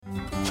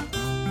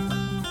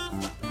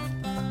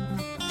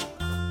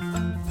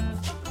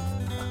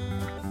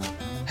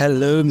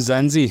Hello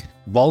Mzansi,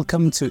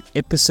 welcome to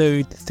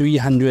episode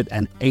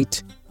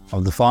 308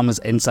 of the Farmers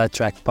Inside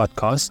Track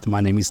podcast.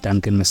 My name is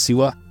Duncan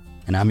Masiwa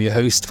and I'm your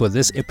host for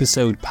this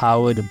episode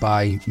powered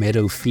by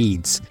Meadow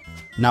Feeds.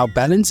 Now,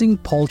 balancing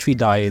poultry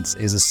diets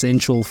is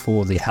essential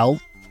for the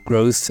health,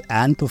 growth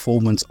and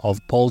performance of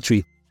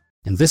poultry.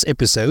 In this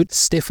episode,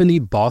 Stephani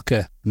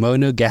Barker,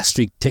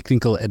 Monogastric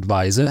Technical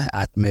Advisor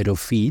at Meadow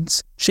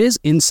Feeds, shares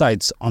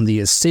insights on the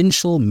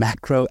essential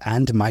macro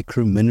and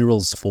micro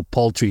minerals for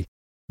poultry.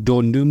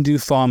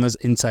 Noemdoe Farmers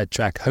Inside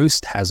Track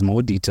host has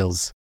more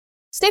details.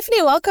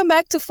 Stephani, welcome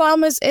back to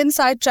Farmers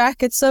Inside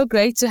Track. It's so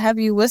great to have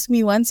you with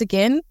me once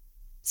again.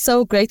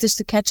 So great just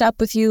to catch up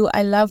with you.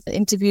 I love the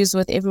interviews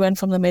with everyone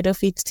from the Meadow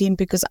Feeds team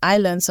because I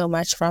learn so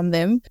much from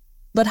them.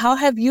 But how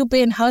have you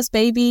been? How's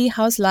baby?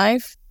 How's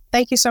life?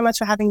 Thank you so much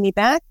for having me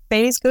back.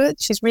 Baby's good.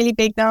 She's really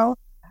big now.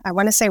 I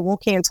want to say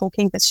walking and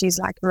talking, but she's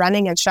like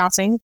running and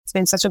shouting. It's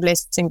been such a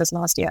blessing this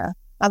last year.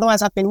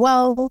 Otherwise, I've been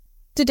well.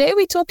 Today,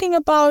 we're talking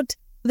about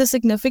the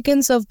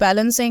significance of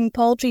balancing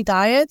poultry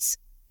diets.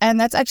 And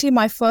that's actually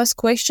my first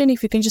question,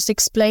 if you can just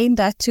explain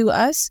that to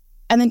us.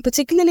 And then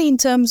particularly in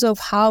terms of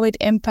how it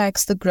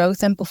impacts the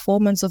growth and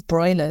performance of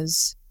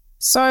broilers.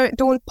 So,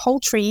 Dawn,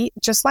 poultry,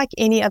 just like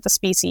any other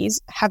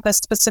species, have a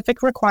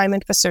specific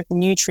requirement for certain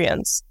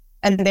nutrients.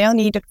 And they are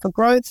needed for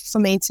growth, for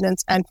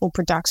maintenance, and for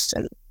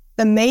production.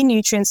 The main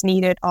nutrients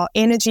needed are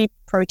energy,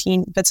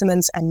 protein,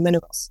 vitamins, and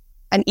minerals.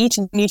 And each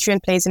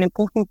nutrient plays an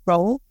important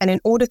role. And in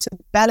order to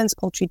balance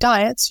poultry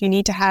diets, you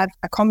need to have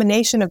a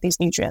combination of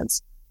these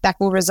nutrients that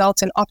will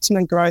result in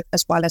optimum growth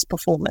as well as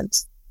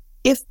performance.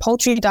 If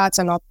poultry diets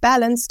are not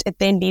balanced, it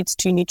then leads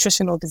to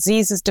nutritional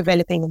diseases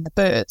developing in the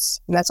birds.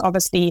 And that's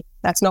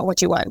not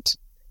what you want.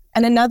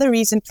 And another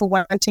reason for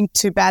wanting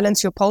to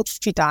balance your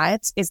poultry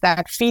diets is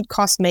that feed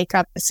costs make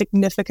up a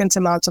significant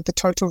amount of the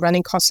total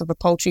running costs of a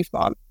poultry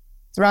farm.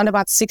 It's around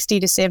about 60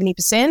 to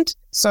 70%.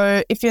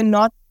 So if you're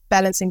not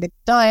balancing the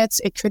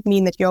diets, it could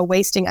mean that you're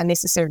wasting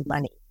unnecessary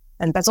money.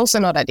 And that's also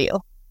not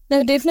ideal.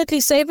 No, definitely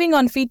saving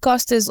on feed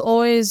cost is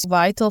always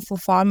vital for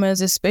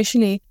farmers,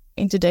 especially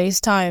in today's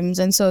times.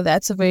 And so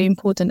that's a very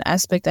important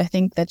aspect, I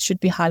think, that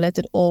should be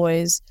highlighted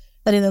always,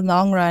 that in the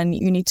long run,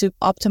 you need to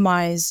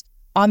optimize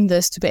on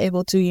this to be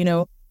able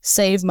to,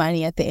 save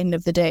money at the end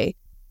of the day.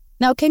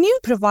 Now, can you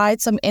provide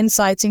some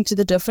insights into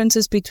the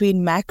differences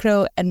between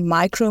macro and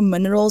micro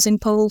minerals in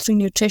poultry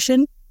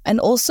nutrition and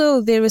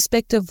also their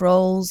respective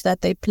roles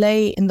that they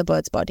play in the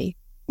bird's body?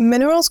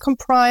 Minerals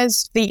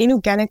comprise the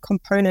inorganic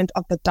component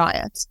of the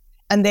diet,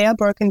 and they are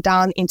broken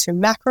down into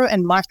macro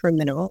and micro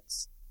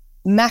minerals.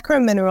 Macro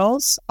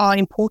minerals are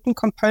important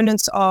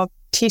components of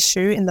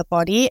tissue in the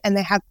body, and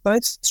they have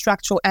both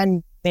structural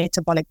and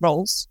metabolic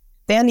roles.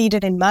 They are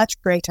needed in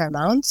much greater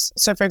amounts.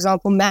 So, for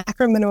example,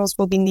 macro minerals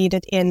will be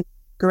needed in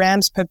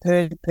grams per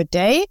bird per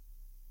day,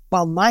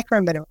 while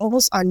micro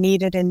minerals are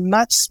needed in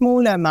much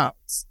smaller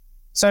amounts.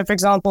 So, for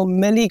example,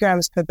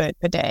 milligrams per bird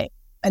per day.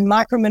 And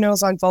micro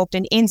minerals are involved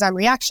in enzyme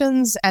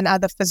reactions and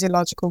other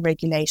physiological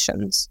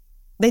regulations.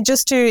 Then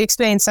just to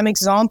explain, some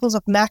examples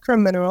of macro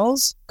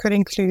minerals could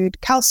include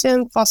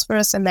calcium,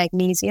 phosphorus, and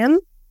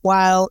magnesium,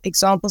 while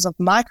examples of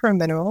micro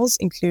minerals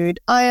include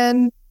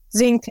iron,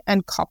 zinc,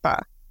 and copper.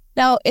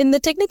 Now, in the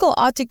technical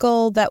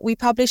article that we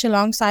publish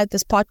alongside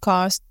this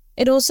podcast,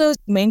 it also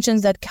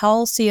mentions that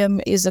calcium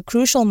is a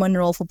crucial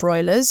mineral for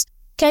broilers.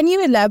 Can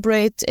you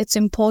elaborate its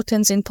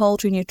importance in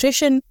poultry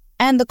nutrition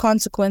and the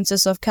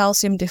consequences of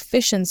calcium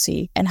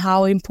deficiency and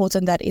how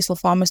important that is for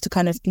farmers to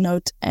kind of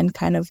note and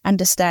kind of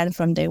understand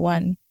from day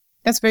one?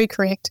 That's very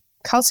correct.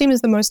 Calcium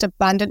is the most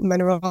abundant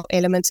mineral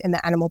element in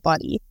the animal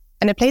body,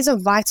 and it plays a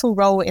vital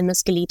role in the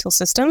skeletal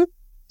system.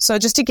 So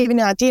just to give you an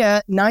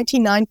idea,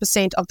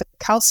 99% of the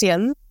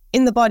calcium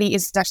in the body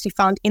is actually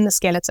found in the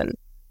skeleton.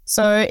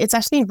 So it's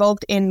actually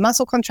involved in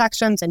muscle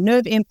contractions and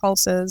nerve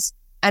impulses,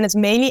 and it's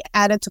mainly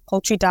added to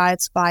poultry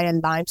diets via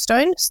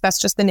limestone. So that's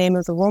just the name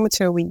of the raw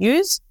material we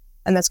use,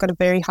 and that's got a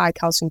very high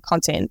calcium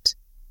content.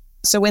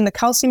 So when the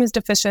calcium is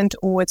deficient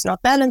or it's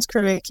not balanced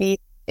correctly,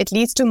 it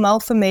leads to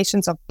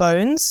malformations of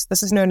bones.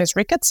 This is known as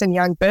rickets in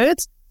young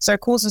birds. So it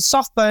causes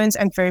soft bones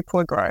and very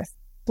poor growth.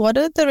 What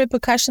are the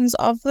repercussions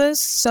of this?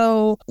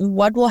 So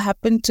what will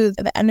happen to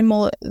the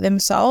animal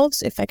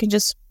themselves? If I can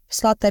just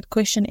slot that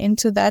question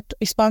into that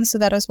response to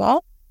that as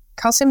well.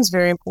 Calcium is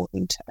very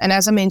important. And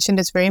as I mentioned,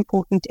 it's very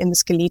important in the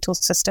skeletal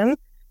system.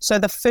 So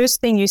the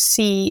first thing you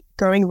see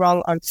going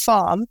wrong on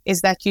farm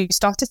is that you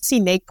start to see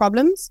leg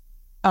problems.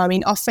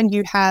 Often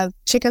you have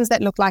chickens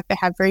that look like they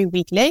have very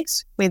weak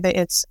legs, whether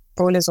it's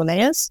broilers or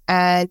layers,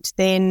 and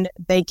then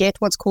they get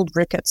what's called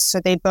rickets.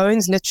 So their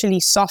bones literally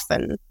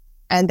soften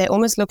and they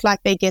almost look like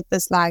they get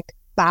this like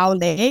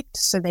bow-legged.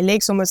 So their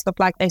legs almost look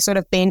like they sort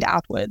of bend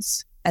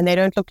outwards and they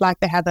don't look like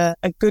they have a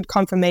good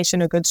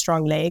conformation, a good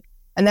strong leg.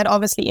 And that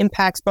obviously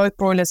impacts both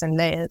broilers and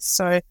layers.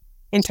 So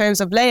in terms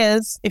of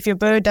layers, if your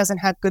bird doesn't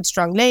have good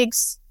strong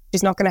legs,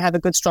 she's not going to have a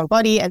good strong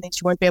body and then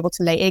she won't be able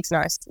to lay eggs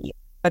nicely.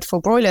 But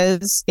for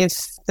broilers,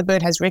 if the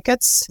bird has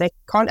rickets, they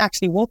can't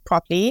actually walk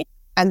properly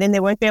and then they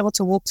won't be able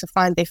to walk to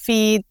find their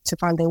feed, to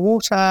find their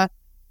water.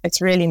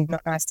 It's really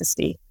not nice to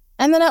see.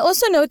 And then I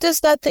also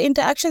noticed that the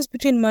interactions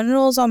between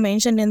minerals are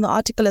mentioned in the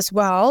article as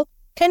well.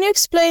 Can you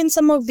explain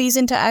some of these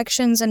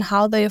interactions and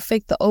how they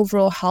affect the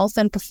overall health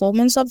and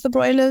performance of the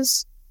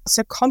broilers?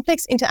 So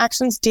complex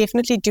interactions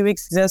definitely do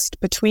exist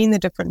between the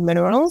different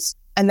minerals,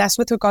 and that's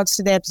with regards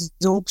to their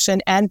absorption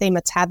and their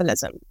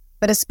metabolism,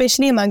 but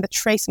especially among the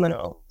trace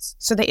minerals.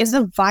 So there is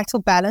a vital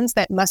balance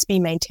that must be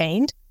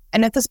maintained,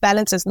 and if this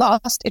balance is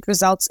lost, it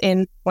results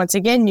in, once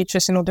again,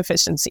 nutritional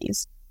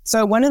deficiencies.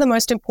 So one of the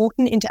most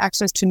important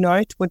interactions to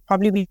note would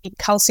probably be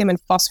calcium and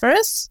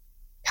phosphorus.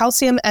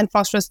 Calcium and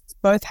phosphorus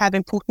both have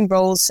important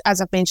roles, as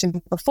I've mentioned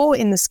before,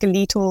 in the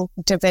skeletal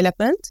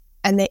development,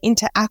 and they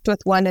interact with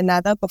one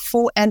another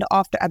before and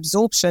after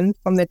absorption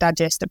from the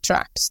digestive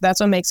tract. So that's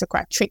what makes it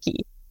quite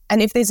tricky.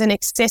 And if there's an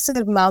excessive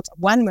amount of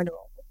one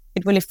mineral,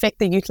 it will affect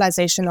the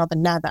utilization of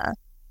another.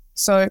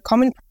 So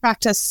common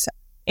practice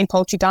in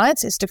poultry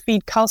diets is to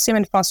feed calcium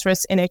and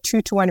phosphorus in a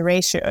 2-to-1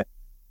 ratio.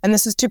 And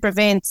this is to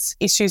prevent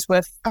issues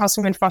with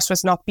calcium and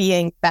phosphorus not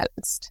being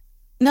balanced.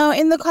 Now,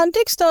 in the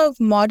context of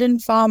modern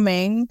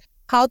farming,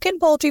 how can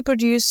poultry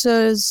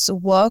producers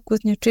work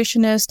with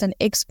nutritionists and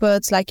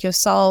experts like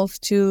yourself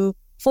to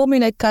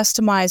formulate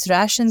customized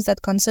rations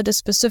that consider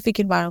specific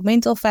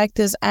environmental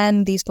factors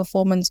and these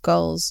performance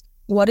goals?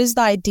 What is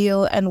the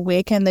ideal and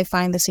where can they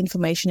find this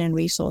information and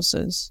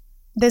resources?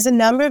 There's a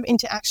number of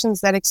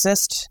interactions that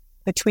exist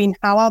between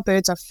how our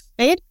birds are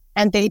fed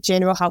and their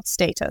general health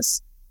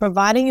status.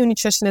 Providing your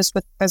nutritionist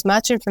with as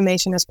much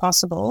information as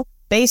possible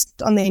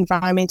based on the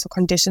environmental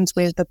conditions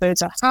where the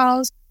birds are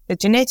housed, the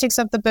genetics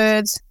of the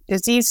birds,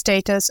 disease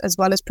status, as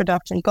well as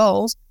production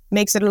goals,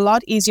 makes it a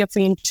lot easier for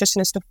your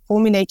nutritionist to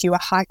formulate you a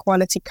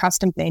high-quality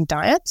custom blend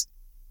diet.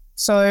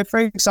 So, for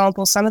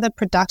example, some of the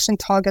production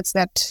targets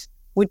that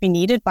would be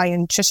needed by your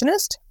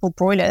nutritionist for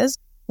broilers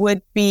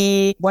would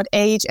be what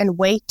age and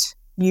weight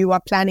you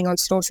are planning on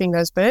slaughtering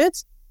those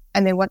birds,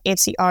 and then what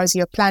FCRs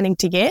you're planning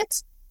to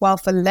get. While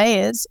for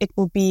layers, it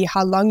will be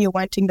how long you're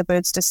wanting the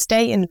birds to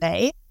stay in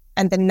lay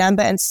and the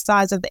number and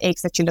size of the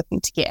eggs that you're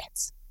looking to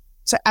get.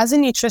 So as a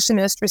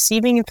nutritionist,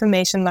 receiving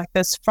information like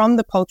this from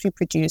the poultry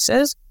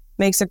producers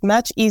makes it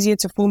much easier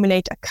to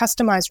formulate a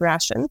customized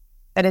ration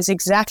that is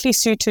exactly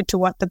suited to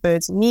what the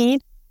birds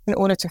need in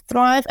order to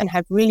thrive and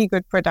have really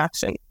good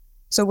production.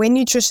 So when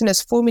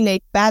nutritionists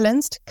formulate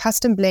balanced,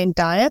 custom blend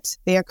diets,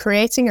 they are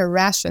creating a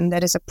ration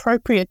that is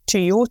appropriate to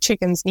your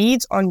chicken's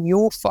needs on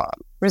your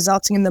farm,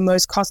 resulting in the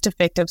most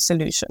cost-effective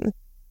solution.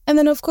 And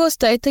then, of course,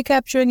 data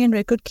capturing and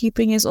record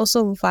keeping is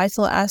also a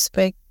vital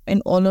aspect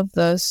in all of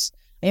this.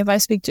 If I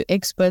speak to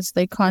experts,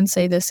 they can't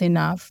say this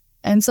enough.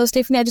 And so,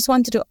 Stephani, I just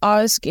wanted to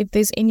ask if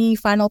there's any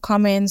final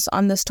comments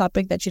on this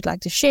topic that you'd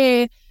like to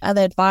share,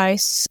 other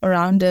advice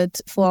around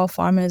it for our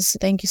farmers.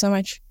 Thank you so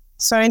much.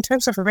 So in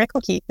terms of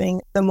record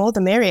keeping, the more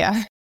the merrier.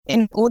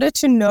 In order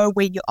to know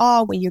where you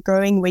are, where you're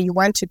going, where you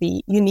want to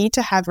be, you need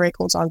to have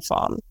records on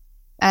farm.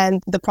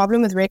 And the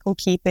problem with record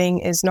keeping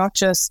is not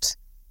just,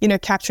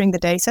 capturing the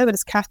data, but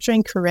it's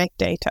capturing correct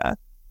data.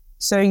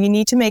 So you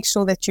need to make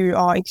sure that you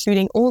are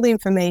including all the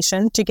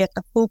information to get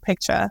the full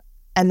picture.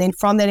 And then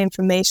from that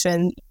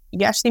information,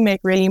 you actually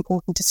make really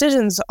important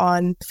decisions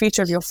on the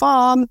future of your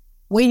farm,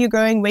 where you're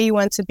going, where you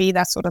want to be,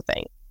 that sort of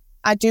thing.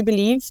 I do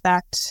believe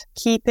that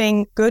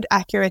keeping good,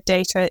 accurate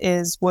data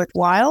is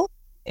worthwhile.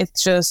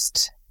 It's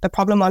just the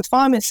problem on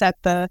farm is that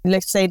the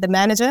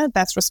manager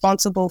that's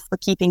responsible for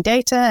keeping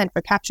data and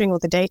for capturing all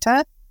the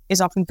data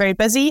is often very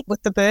busy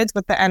with the birds,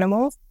 with the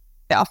animals.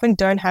 They often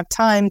don't have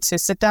time to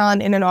sit down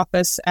in an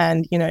office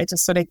and,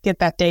 just sort of get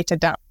that data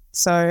down.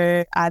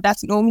 So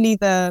that's normally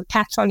the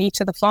catch on each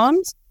of the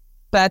farms.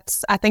 But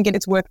I think it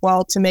is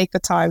worthwhile to make the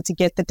time to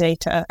get the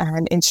data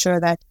and ensure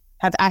that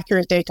have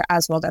accurate data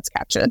as well that's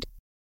captured.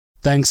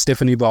 Thanks,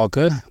 Stephani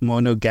Barker,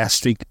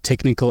 Monogastric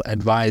Technical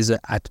Advisor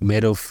at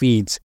Meadow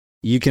Feeds.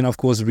 You can, of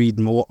course, read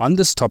more on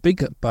this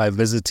topic by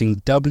visiting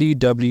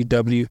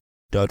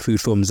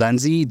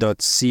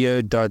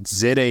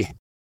www.foodformzansi.co.za.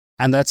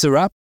 And that's a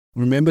wrap.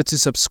 Remember to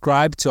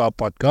subscribe to our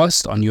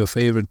podcast on your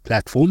favorite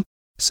platform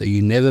so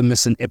you never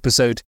miss an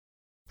episode.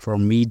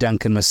 From me,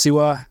 Duncan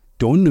Masiwa,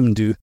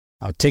 Noemdoe,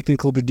 our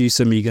technical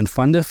producer, Megan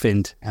van der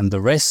Vent, and the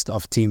rest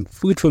of Team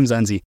Food from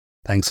Zanzi.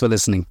 Thanks for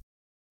listening.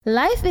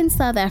 Life in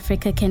South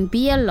Africa can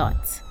be a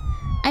lot.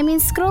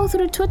 Scroll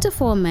through Twitter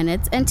for a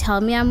minute and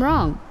tell me I'm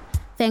wrong.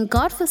 Thank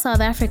God for South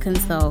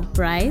Africans though,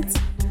 right?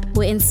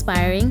 We're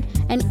inspiring,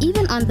 and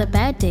even on the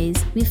bad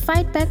days, we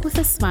fight back with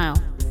a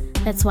smile.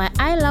 That's why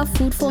I love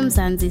Food for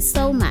Mzansi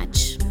so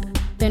much.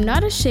 They're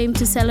not ashamed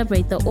to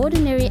celebrate the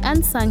ordinary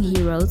unsung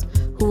heroes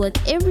who work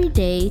every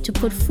day to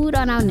put food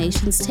on our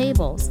nation's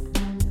tables.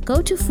 Go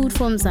to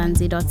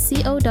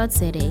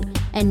foodformzansi.co.za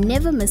and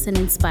never miss an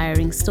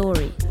inspiring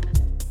story.